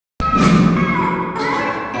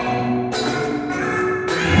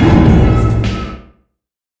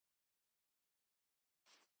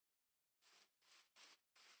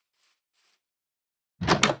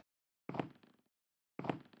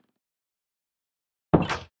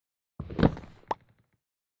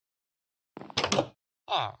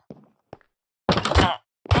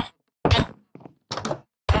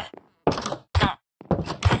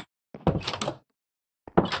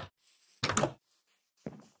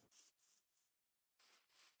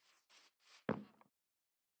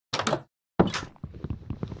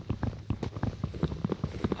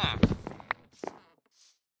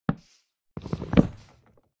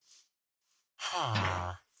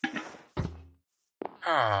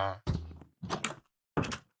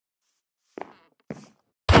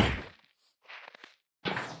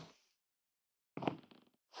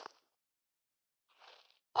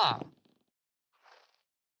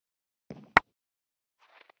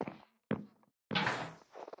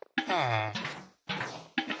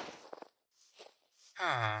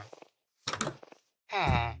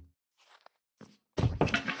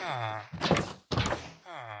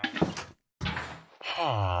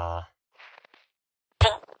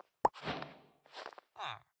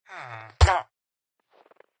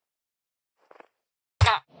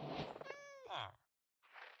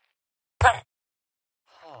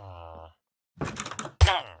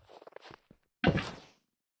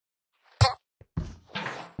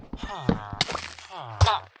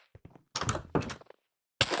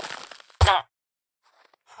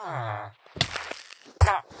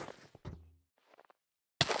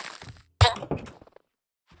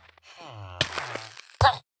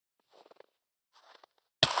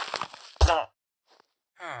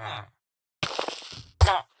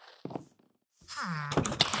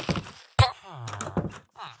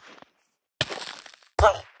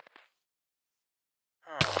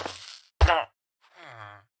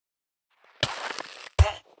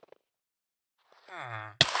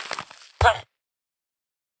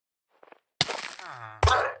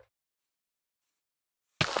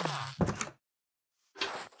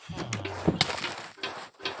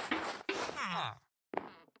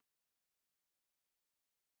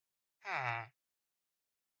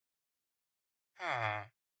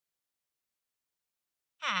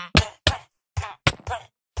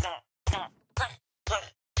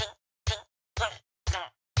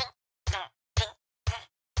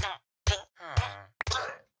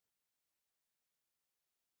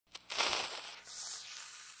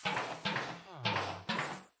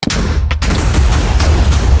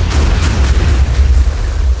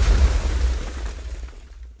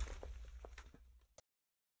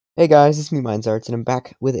Hey guys, it's me, Mindsarts, and I'm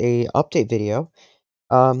back with a update video.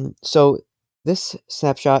 So this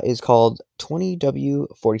snapshot is called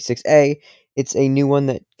 20W46A. It's a new one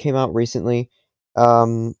that came out recently.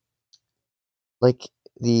 Like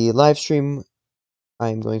the live stream,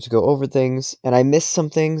 I'm going to go over things, and I missed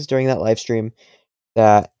some things during that live stream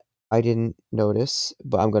that I didn't notice,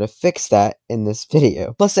 but I'm going to fix that in this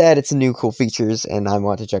video. Plus, I added some new cool features, and I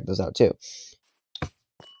want to check those out too.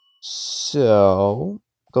 So,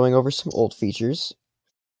 going over some old features.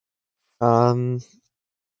 We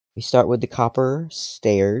start with the copper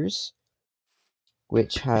stairs,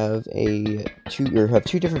 which have two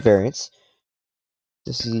different variants.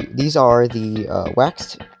 These are the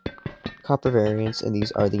waxed copper variants, and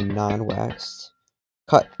these are the non-waxed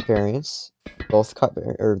cut variants. They're both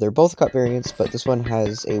cut variants, but this one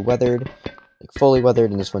has a weathered, like fully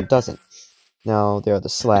weathered, and this one doesn't. Now there are the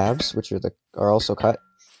slabs, which are also cut,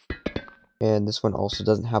 and this one also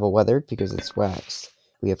doesn't have a weathered because it's waxed.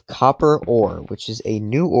 We have copper ore, which is a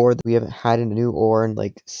new ore that we haven't had a new ore in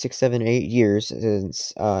like 6, 7, 8 years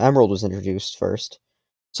since Emerald was introduced first.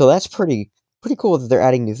 So that's pretty cool that they're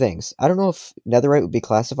adding new things. I don't know if netherite would be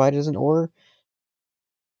classified as an ore.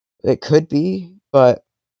 It could be, but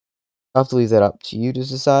I'll have to leave that up to you to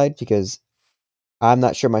decide because I'm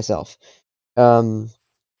not sure myself.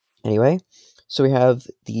 Anyway, so we have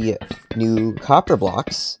the new copper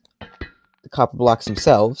blocks, the copper blocks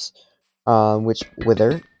themselves, which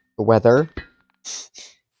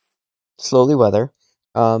slowly weather.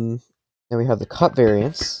 Then we have the cut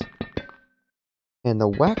variants and the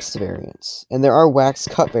waxed variants, and there are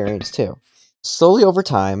waxed cut variants too. Slowly over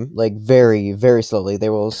time, like very, very slowly, they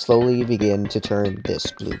will slowly begin to turn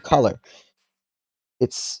this blue color.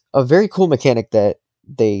 It's a very cool mechanic that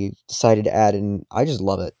they decided to add, and I just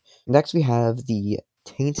love it. Next, we have the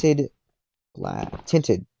tinted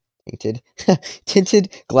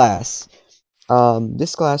glass.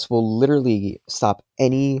 This glass will literally stop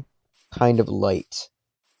any kind of light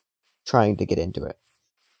trying to get into it.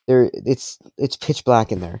 It's pitch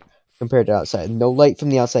black in there compared to outside. No light from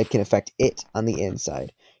the outside can affect it on the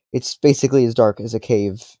inside. It's basically as dark as a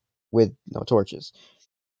cave with no torches.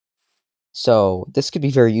 So this could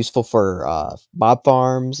be very useful for mob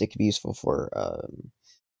farms. It could be useful for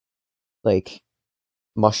like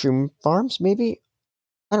mushroom farms, maybe.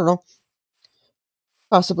 I don't know.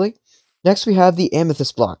 Possibly. Next, we have the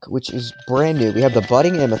amethyst block, which is brand new. We have the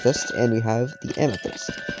budding amethyst, and we have the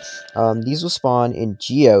amethyst. These will spawn in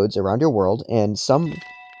geodes around your world, and some,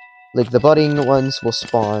 like the budding ones, will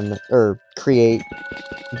spawn or create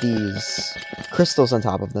these crystals on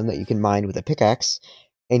top of them that you can mine with a pickaxe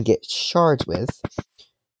and get shards with.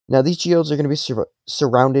 Now, these geodes are going to be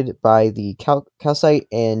surrounded by the calcite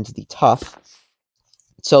and the tuff,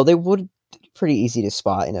 so they would be pretty easy to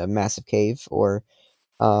spot in a massive cave, or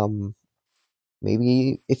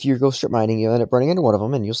maybe if you go strip mining, you'll end up running into one of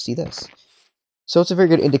them, and you'll see this. So it's a very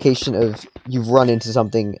good indication of you've run into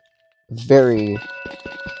something very,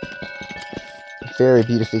 very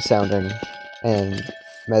beautifully sounding and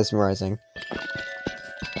mesmerizing.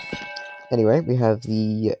 Anyway, we have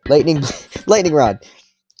the lightning rod.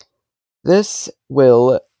 This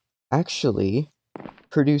will actually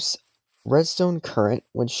produce redstone current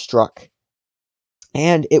when struck,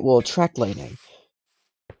 and it will attract lightning.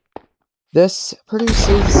 This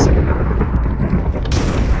produces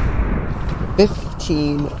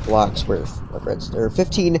 15 blocks worth of redstone, or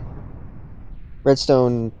 15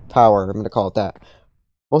 redstone power, I'm going to call it that.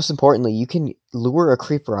 Most importantly, you can lure a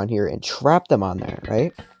creeper on here and trap them on there,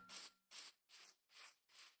 right?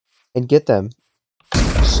 And get them.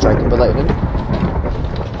 Strike them with lightning.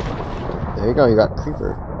 There you go, you got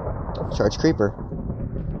creeper. Charge creeper.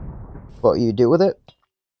 What you do with it,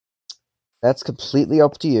 that's completely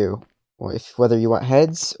up to you. Whether you want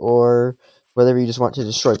heads, or whether you just want to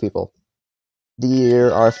destroy people.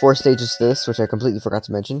 There are 4 stages to this, which I completely forgot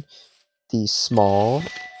to mention. The small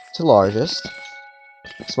to largest,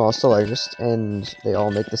 smallest to largest, and they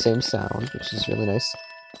all make the same sound, which is really nice.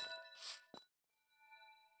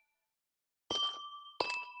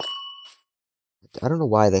 I don't know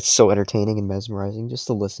why that's so entertaining and mesmerizing just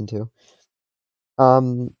to listen to.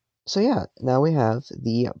 So yeah, now we have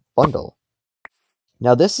the bundle.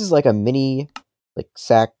 Now this is like a mini, like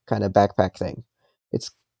sack kind of backpack thing. It's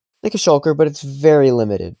like a shulker, but it's very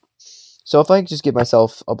limited. So if I just give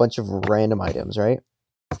myself a bunch of random items, right?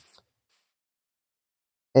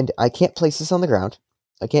 And I can't place this on the ground.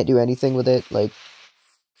 I can't do anything with it, like,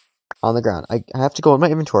 on the ground. I have to go in my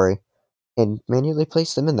inventory and manually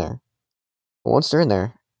place them in there. But once they're in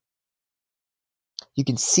there, you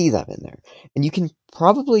can see them in there. And you can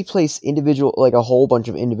probably place like a whole bunch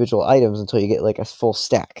of individual items until you get like a full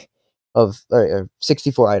stack of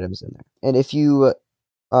 64 items in there. And if you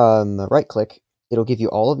right click, it'll give you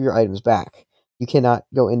all of your items back. You cannot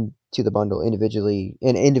go into the bundle individually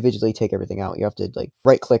and individually take everything out. You have to like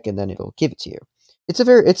right click and then it'll give it to you. It's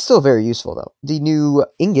still very useful though. The new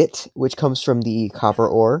ingot, which comes from the copper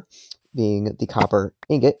ore, being the copper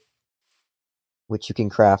ingot, which you can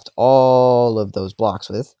craft all of those blocks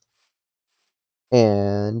with,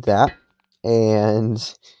 and that,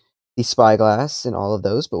 and the spyglass and all of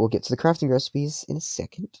those, but we'll get to the crafting recipes in a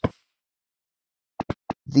second.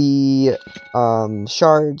 The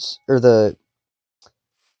shards, or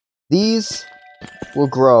these will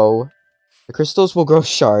grow, the crystals will grow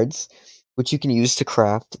shards, which you can use to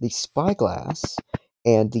craft the spyglass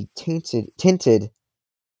and the tinted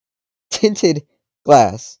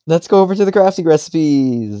glass. Let's go over to the crafting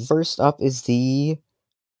recipes. First up is the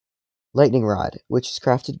lightning rod, which is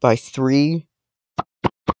crafted by 3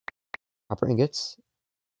 copper ingots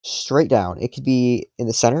straight down. It could be in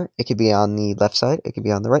the center, it could be on the left side, it could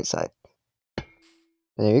be on the right side.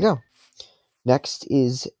 And there you go. Next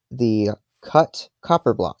is the cut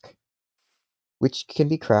copper block, which can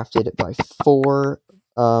be crafted by 4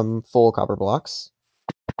 full copper blocks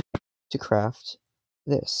to craft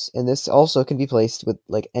this. And this also can be placed with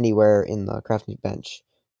like anywhere in the crafting bench,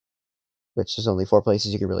 which there's only 4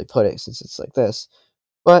 places you can really put it since it's like this.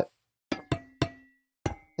 But there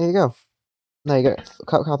you go. Now you got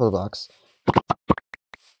copper blocks.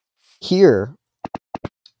 Here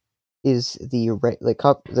is the regular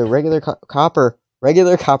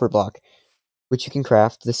copper block, which you can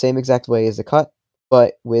craft the same exact way as the cut,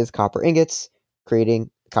 but with copper ingots, creating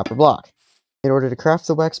a copper block. In order to craft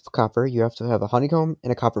the wax copper, you have to have a honeycomb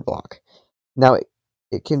and a copper block. Now,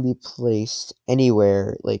 it can be placed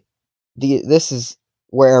anywhere, like, this is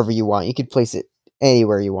wherever you want. You can place it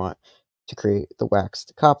anywhere you want to create the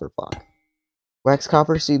waxed copper block. Wax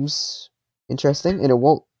copper seems interesting, and it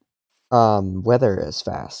won't weather as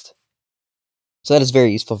fast. So that is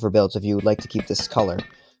very useful for builds if you would like to keep this color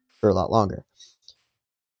for a lot longer.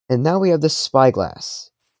 And now we have the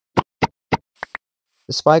spyglass.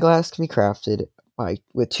 The spyglass can be crafted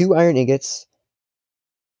with 2 iron ingots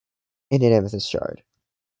and an amethyst shard.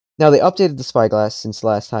 Now they updated the spyglass since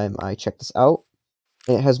last time I checked this out,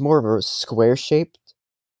 and it has more of a square shape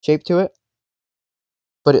to it,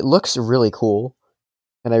 but it looks really cool.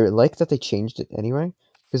 And I like that they changed it anyway,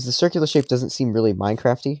 because the circular shape doesn't seem really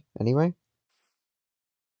Minecrafty anyway.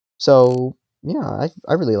 So, yeah,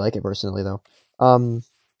 I really like it personally, though.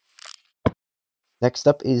 Next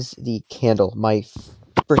up is the candle, my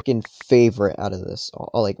freaking favorite out of this.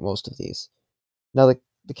 I like most of these. Now,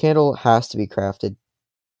 the candle has to be crafted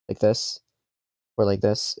like this, or like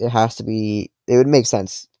this. It has to be, it would make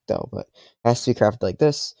sense, though, but it has to be crafted like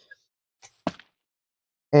this.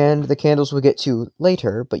 And the candles we'll get to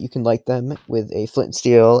later, but you can light them with a flint and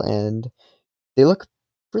steel, and they look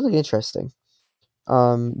really interesting.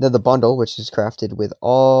 Then the bundle, which is crafted with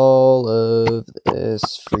all of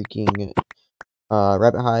this freaking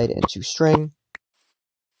rabbit hide and 2 string.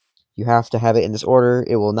 You have to have it in this order.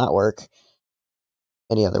 It will not work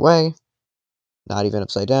any other way. Not even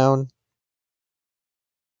upside down.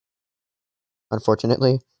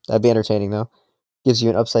 Unfortunately. That'd be entertaining, though. Gives you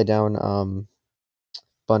an upside down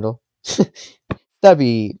bundle. That'd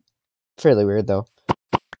be fairly weird, though.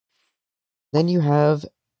 Then you have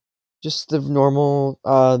just the normal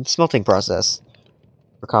smelting process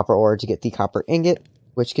for copper ore to get the copper ingot,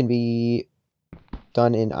 which can be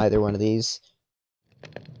done in either one of these.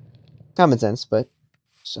 Common sense, but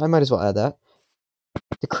I might as well add that.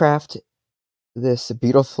 To craft this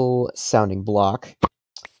beautiful sounding block,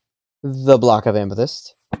 the block of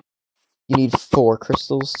amethyst, you need 4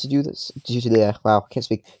 crystals to do this. Wow, can't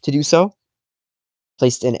speak. To do so,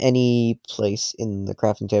 placed in any place in the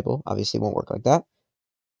crafting table. Obviously, won't work like that.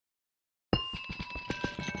 Oh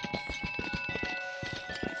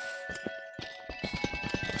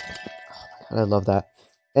my god, I love that.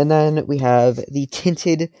 And then we have the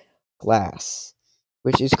tinted glass,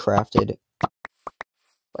 which is crafted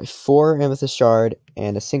by 4 amethyst shard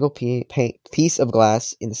and a single piece of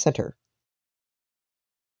glass in the center.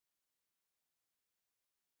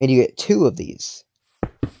 And you get 2 of these.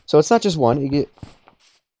 So it's not just one, you get a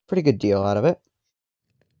pretty good deal out of it.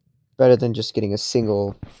 Better than just getting a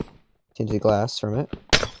single tinted glass from it.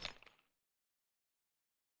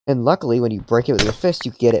 And luckily, when you break it with your fist,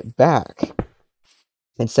 you get it back.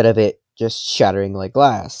 Instead of it just shattering like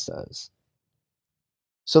glass does.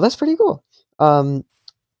 So that's pretty cool.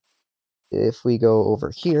 If we go over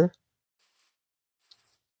here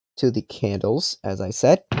to the candles, as I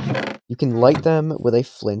said, you can light them with a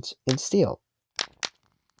flint and steel.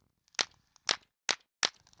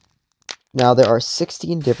 Now, there are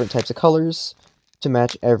 16 different types of colors to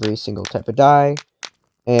match every single type of dye,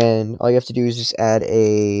 and all you have to do is just add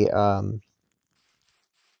a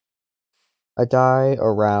dye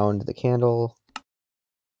around the candle,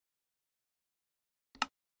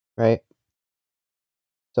 right?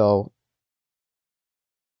 So,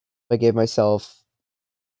 I gave myself,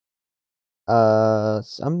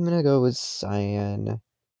 I'm gonna go with cyan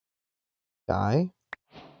dye.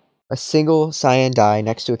 A single cyan dye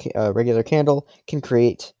next to a regular candle can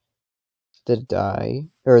create the dye,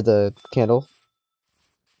 or the candle.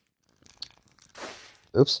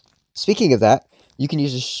 Oops. Speaking of that, you can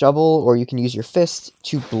use a shovel or you can use your fist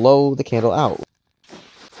to blow the candle out.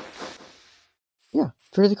 Yeah,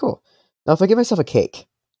 pretty cool. Now, if I give myself a cake,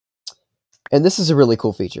 and this is a really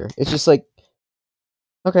cool feature, it's just like,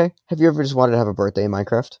 okay, have you ever just wanted to have a birthday in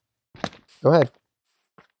Minecraft? Go ahead.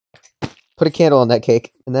 Put a candle on that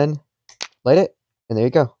cake, and then light it, and there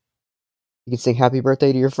you go. You can sing happy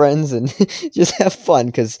birthday to your friends and just have fun,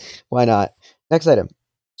 because why not? Next item.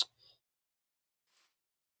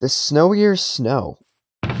 The snowier snow.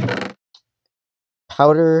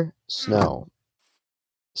 Powder snow.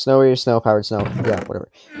 Snowier snow, powdered snow, yeah, whatever.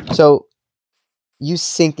 So, you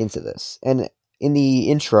sink into this, and in the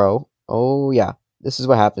intro, oh yeah, this is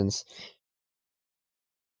what happens.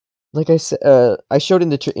 Like I said, I showed in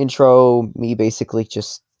the intro me basically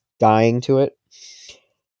just dying to it,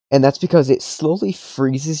 and that's because it slowly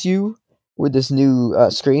freezes you with this new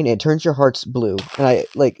screen. And it turns your hearts blue, and I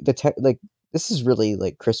like this is really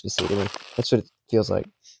like Christmassy to me. That's what it feels like.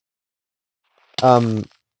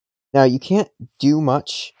 Now you can't do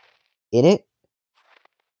much in it.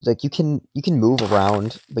 Like you can move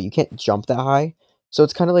around, but you can't jump that high. So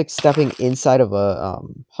it's kind of like stepping inside of a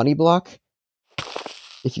honey block.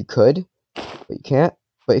 If you could, but you can't.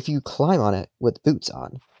 But if you climb on it with boots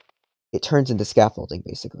on, it turns into scaffolding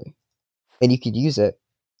basically, and you could use it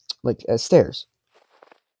like as stairs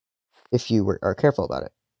if you are careful about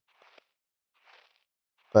it.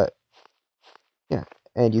 But yeah,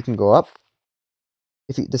 and you can go up.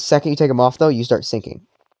 If the second you take them off, though, you start sinking,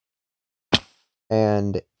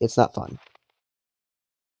 and it's not fun.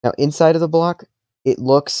 Now inside of the block, it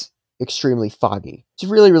looks extremely foggy. It's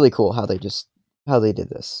really really cool how they did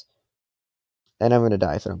this. And I'm gonna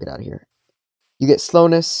die if I don't get out of here. You get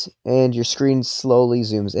slowness, and your screen slowly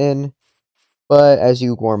zooms in, but as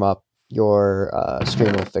you warm up, your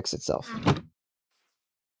screen will fix itself.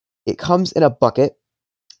 It comes in a bucket,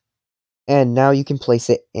 and now you can place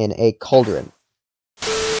it in a cauldron.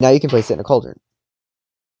 I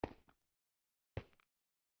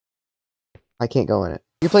can't go in it.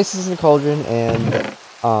 You place this in a cauldron and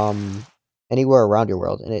anywhere around your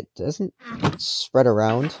world, and it doesn't spread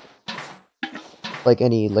around like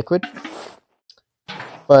any liquid,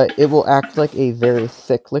 but it will act like a very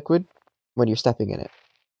thick liquid when you're stepping in it.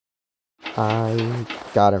 I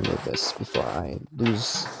gotta remove this before I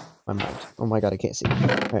lose my mind. Oh my god, I can't see.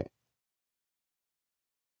 Alright.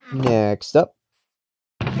 Next up.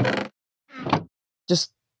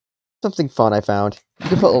 Just something fun I found. You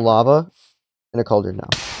can put lava in a cauldron now.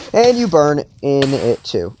 And you burn in it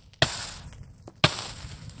too.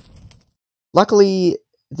 Luckily,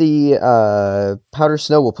 the powder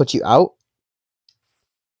snow will put you out.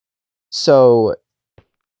 So,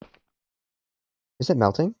 is it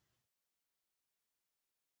melting?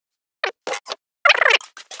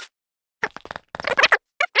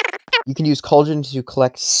 You can use cauldron to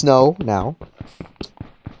collect snow now.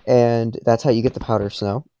 And that's how you get the powder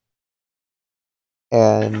snow.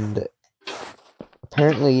 And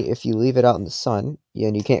apparently, if you leave it out in the sun,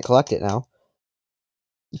 and you can't collect it now,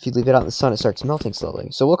 if you leave it out in the sun, it starts melting slowly.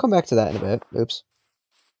 So we'll come back to that in a bit. Oops.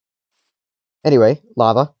 Anyway,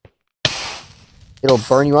 lava. It'll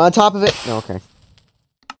burn you on top of it. No, okay.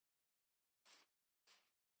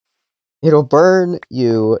 It'll burn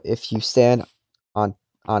you if you stand on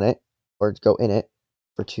it or go in it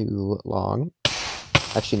for too long.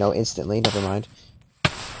 Actually, no, instantly. Never mind.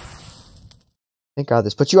 Thank God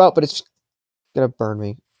this puts you out, but it's gonna burn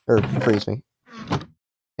me or freeze me.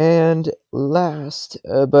 And last,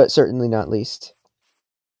 but certainly not least,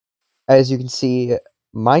 as you can see,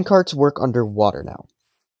 minecarts work underwater now.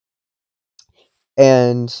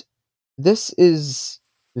 And this is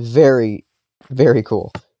very, very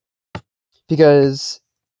cool. Because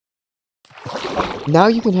now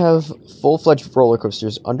you can have full-fledged roller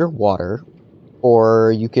coasters underwater,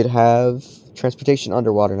 or you could have transportation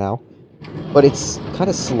underwater now, but it's kind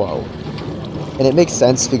of slow. And it makes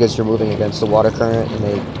sense because you're moving against the water current, and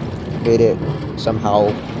they made it somehow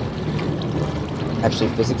actually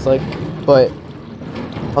physics-like. But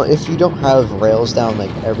if you don't have rails down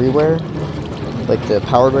like everywhere, like the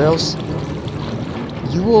powered rails,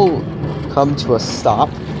 you will come to a stop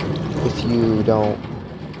if you don't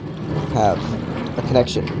have a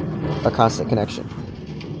connection, a constant connection.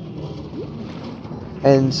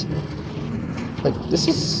 And like this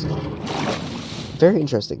is very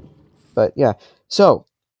interesting. But yeah, so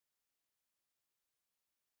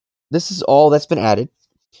this is all that's been added.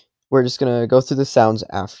 We're just gonna go through the sounds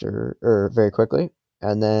after, or very quickly,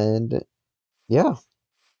 and then yeah.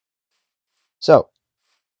 So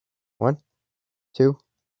 1, 2,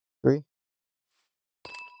 3.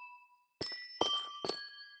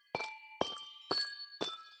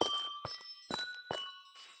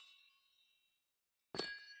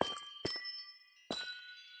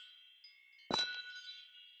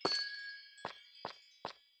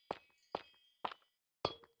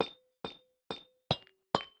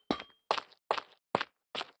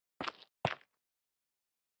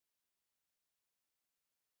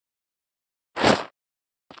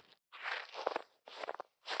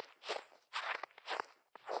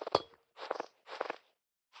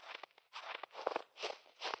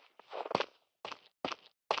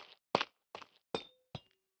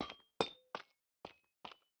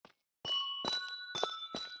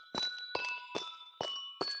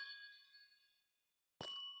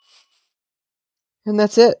 And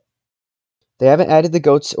that's it. They haven't added the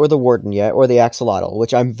goats or the warden yet, or the axolotl,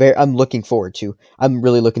 which I'm looking forward to. I'm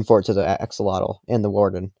really looking forward to the axolotl and the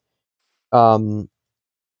warden. And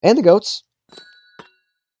the goats.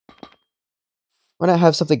 Why not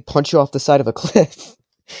have something punch you off the side of a cliff?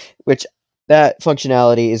 Which, that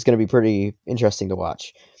functionality is going to be pretty interesting to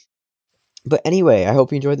watch. But anyway, I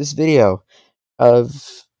hope you enjoyed this video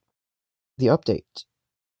of the update.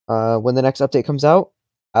 When the next update comes out,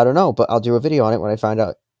 I don't know, but I'll do a video on it when I find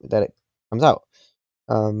out that it comes out.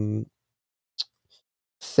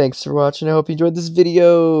 Thanks for watching. I hope you enjoyed this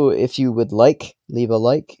video. If you would like, leave a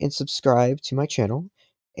like and subscribe to my channel,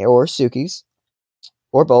 or Suki's,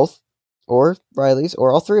 or both, or Riley's,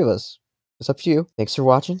 or all three of us. It's up to you. Thanks for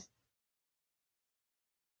watching,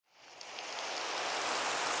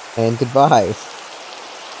 and goodbye.